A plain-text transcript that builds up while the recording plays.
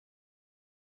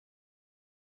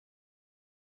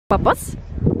Papas?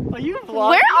 Are you vlogging?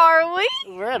 Where are we?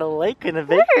 We're at a lake in a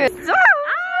big.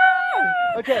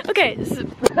 Okay. Okay. So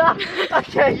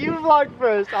Okay, you vlog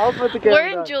first. I'll put the camera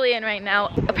we're in Julian right now.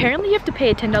 Apparently, you have to pay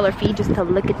a $10 fee just to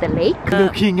look at the lake.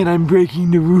 Looking, and I'm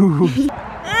breaking the rules.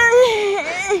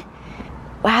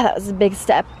 Wow, that was a big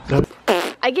step. Yep.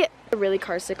 I get really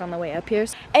car sick on the way up here.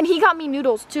 And he got me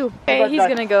noodles too. Okay, he's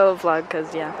gonna go vlog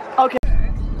cause yeah. Okay.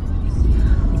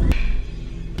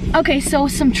 Okay, so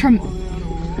some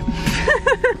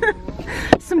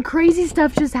crazy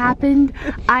stuff just happened.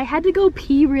 I had to go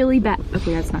pee really bad.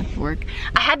 Okay, that's not gonna work.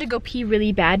 I had to go pee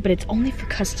really bad, but it's only for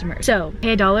customers. So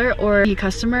pay $1 or be a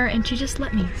customer, and she just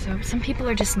let me. So some people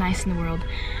are just nice in the world.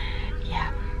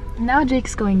 Yeah. Now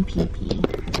Jake's going pee pee.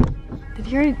 Did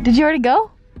you already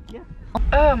go? Yeah.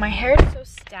 Oh, my hair is so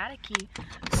staticky.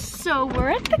 So we're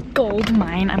at the gold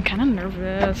mine. I'm kind of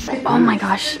nervous. Oh my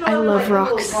gosh, I love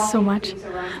rocks so much.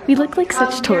 We look like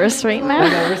such tourists right now. I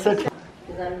know, we're such.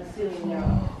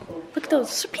 Look at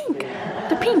those, they're pink.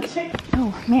 They're pink.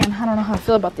 Oh man, I don't know how I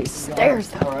feel about these stairs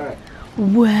though.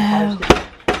 Wow.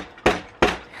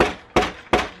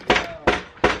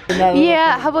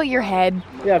 Yeah, how about your head?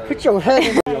 Yeah, put your head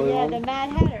in. Yeah, the Mad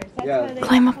Hatters. That's why they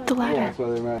Climb up the ladder. That's why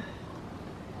they're mad.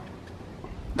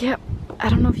 Yep, I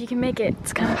don't know if you can make it.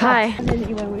 It's kind of high.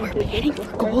 We're heading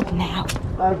for gold now.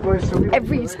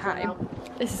 Every time.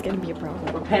 This is gonna be a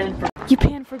problem. We're panning for. You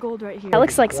pan for gold right here. That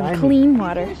looks like some clean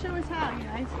water. show us how,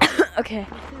 guys. Okay.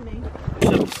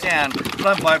 Stand. When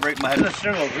I vibrate my head. The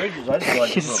single bridges. I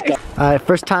just like Alright,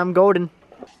 first time golden.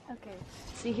 Okay.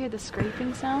 So you hear the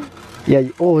scraping sound? Yeah.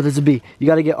 Oh, there's a bee. You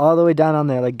gotta get all the way down on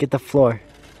there, like get the floor.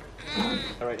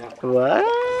 What?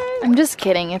 I'm just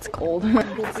kidding. It's cold.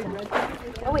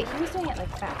 Oh wait, he was doing it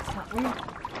like fast, not real.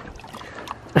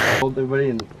 Hold everybody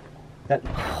in. This is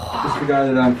the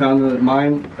guy that found the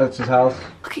mine. That's his house.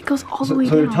 Look, it goes all the So way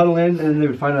they would down. tunnel in, and then they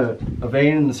would find a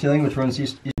vein in the ceiling which runs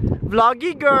east.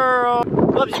 Vloggy girl.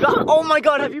 Oh my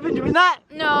god, have you been doing that?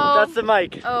 No. That's the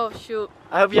mic. Oh shoot.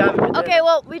 I hope you haven't been doing Okay,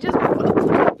 well we went to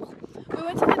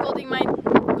the gold mine.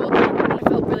 I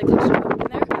felt really claustrophobic in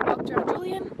there. I walked around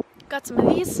Julian, got some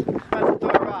of these.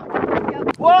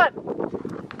 What?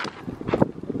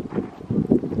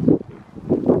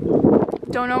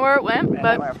 Don't know where it went,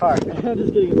 but I'm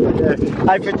just kidding.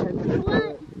 I pretended.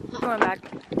 going back.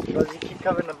 But you keep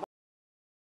covering the.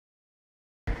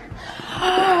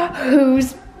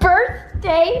 Whose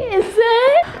birthday is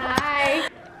it? Hi.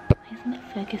 Isn't it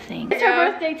focusing? It's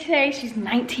her birthday today. She's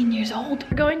 19 years old.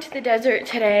 We're going to the desert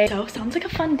today. So sounds like a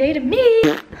fun day to me.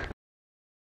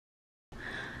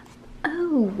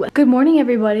 Oh, good morning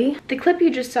everybody. The clip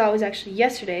you just saw was actually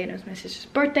yesterday and it was my sister's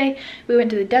birthday. We went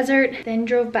to the desert, then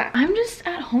drove back. I'm just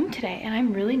at home today and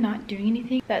I'm really not doing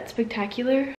anything that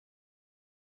spectacular.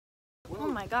 Oh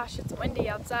my gosh, it's windy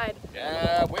outside.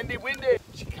 Yeah, windy.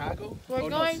 Chicago? We're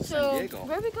going to, San Diego.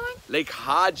 where are we going? Lake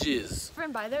Hodges. We're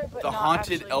by there, but The not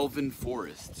haunted actually. elven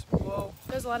forest. Whoa.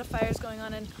 There's a lot of fires going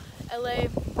on in LA. I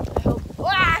hope.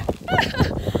 Ah!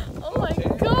 Oh my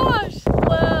gosh!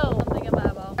 Whoa! Something in my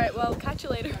eyeball. Alright, well, catch you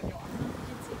later.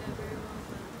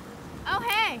 Oh,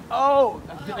 hey! Oh!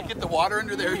 Did I get the water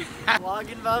under there?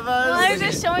 Vlogging Bubba's. Well, I was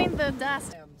just showing the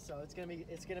dust. So it's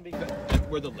gonna be.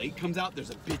 Where the lake comes out, there's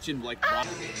a bitchin' like rock.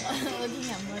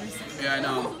 Motorcycle. Yeah, I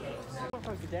know.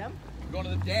 The dam? We're going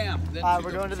to the dam. Then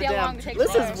We're going to the See how dam. long it takes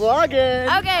This to is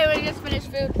vlogging. Okay, we just finished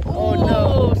food. Oh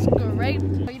no! It's great.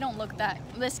 Oh, you don't look that.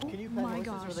 Listen. Can you Oh my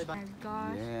gosh. Oh my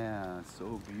gosh. Yeah,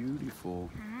 so beautiful.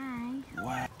 Hi.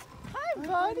 Wow. Hi,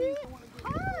 buddy.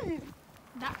 Hi.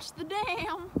 That's the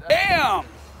dam. Damn!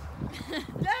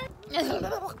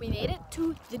 We made it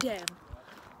to the dam.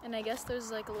 And I guess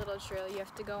there's like a little trail you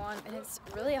have to go on and it's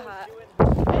really hot.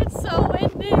 It's so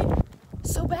windy.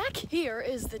 So back here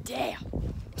is the dam.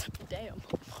 Damn.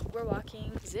 We're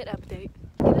walking. Zit update.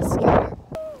 Get a scooter.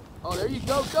 Oh, there you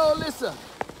go. Go, Alyssa.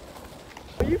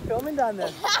 Are you filming down there?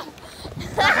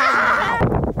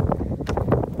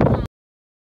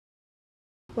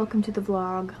 Welcome to the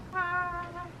vlog.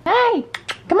 Hey!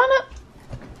 Come on up!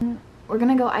 We're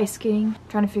gonna go ice skating,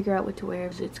 trying to figure out what to wear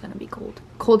because it's gonna be cold.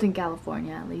 Cold in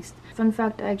California at least. Fun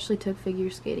fact, I actually took figure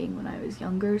skating when I was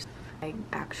younger. I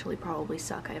actually probably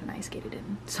suck. I haven't ice skated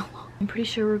in so long. I'm pretty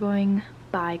sure we're going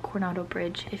by Coronado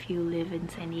Bridge. If you live in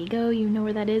San Diego, you know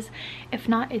where that is. If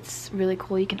not, it's really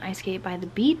cool. You can ice skate by the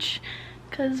beach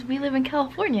because we live in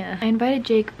California. I invited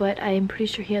Jake, but I'm pretty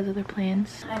sure he has other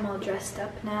plans. I'm all dressed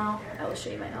up now. I will show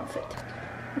you my outfit.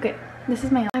 Okay, this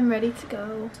is my outfit. I'm ready to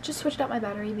go. Just switched out my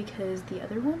battery because the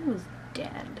other one was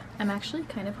dead. I'm actually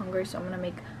kind of hungry, so I'm gonna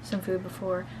make some food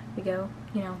before we go,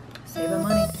 you know, save the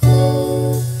money.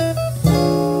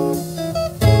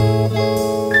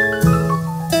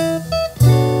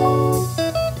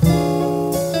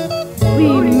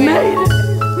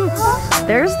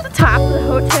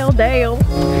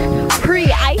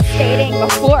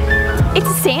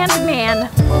 man.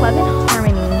 Love and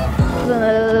harmony.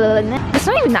 It's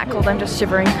not even that cold, I'm just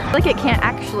shivering. I feel like it can't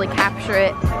actually capture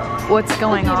it, what's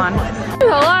going on. A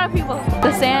lot of people.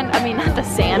 The sand, I mean not the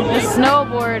sand, the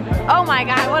snowboard. Oh my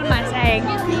god, what am I saying?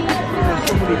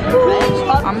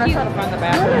 I'm gonna try to find the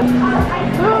bathroom.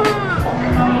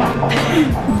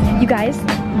 You guys,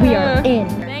 we are in.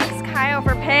 Thanks Kyle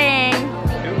for paying.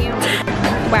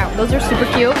 Wow, those are super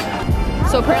cute.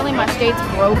 So apparently my skate's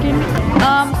broken.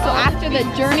 So after the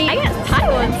journey, I guess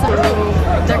Thailand, so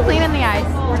they're cleaning the ice.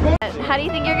 How do you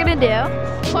think you're gonna do?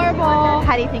 Horrible.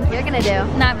 How do you think you're gonna do?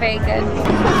 Not very good.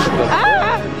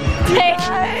 Ah!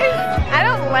 I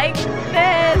don't like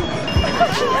this.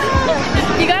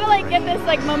 You gotta like get this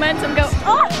like momentum go.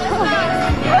 Oh!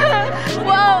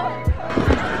 Whoa!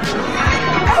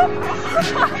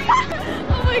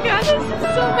 Oh my god, this is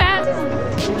so fast.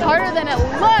 It's harder than it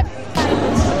looks.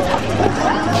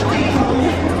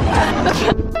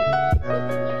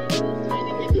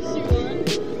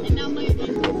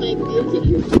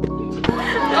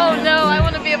 Oh no, I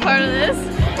want to be a part of this.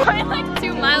 Going like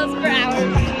 2 miles per hour. Sorry.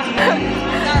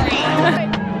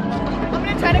 I'm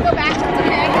gonna try to go backwards.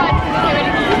 Okay, go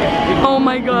ahead. Oh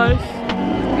my gosh.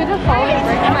 I'm gonna fall and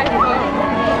break my phone.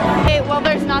 Okay, well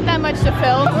there's not that much to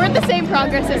film. We're at the same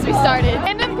progress as we started.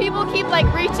 Random people keep like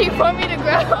reaching for me to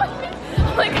grow.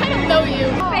 Like I don't know you.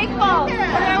 Fake ball. We're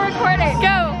gonna record it.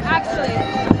 Go. Actually.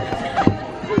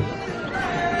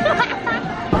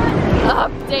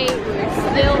 Update, we're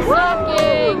still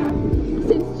sucking.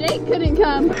 Since Jake couldn't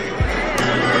come. Okay.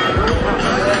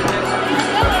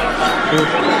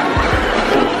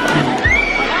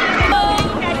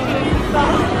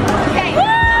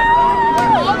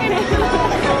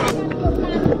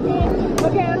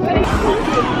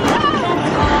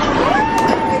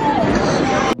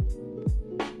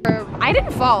 I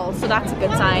didn't fall, so that's a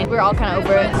good sign. We're all kind of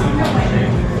over it.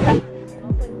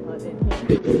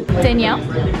 Danielle,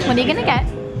 what are you gonna get?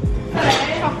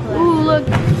 Ooh, look.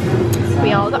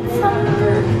 We all got some.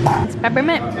 It's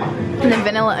peppermint and then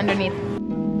vanilla underneath.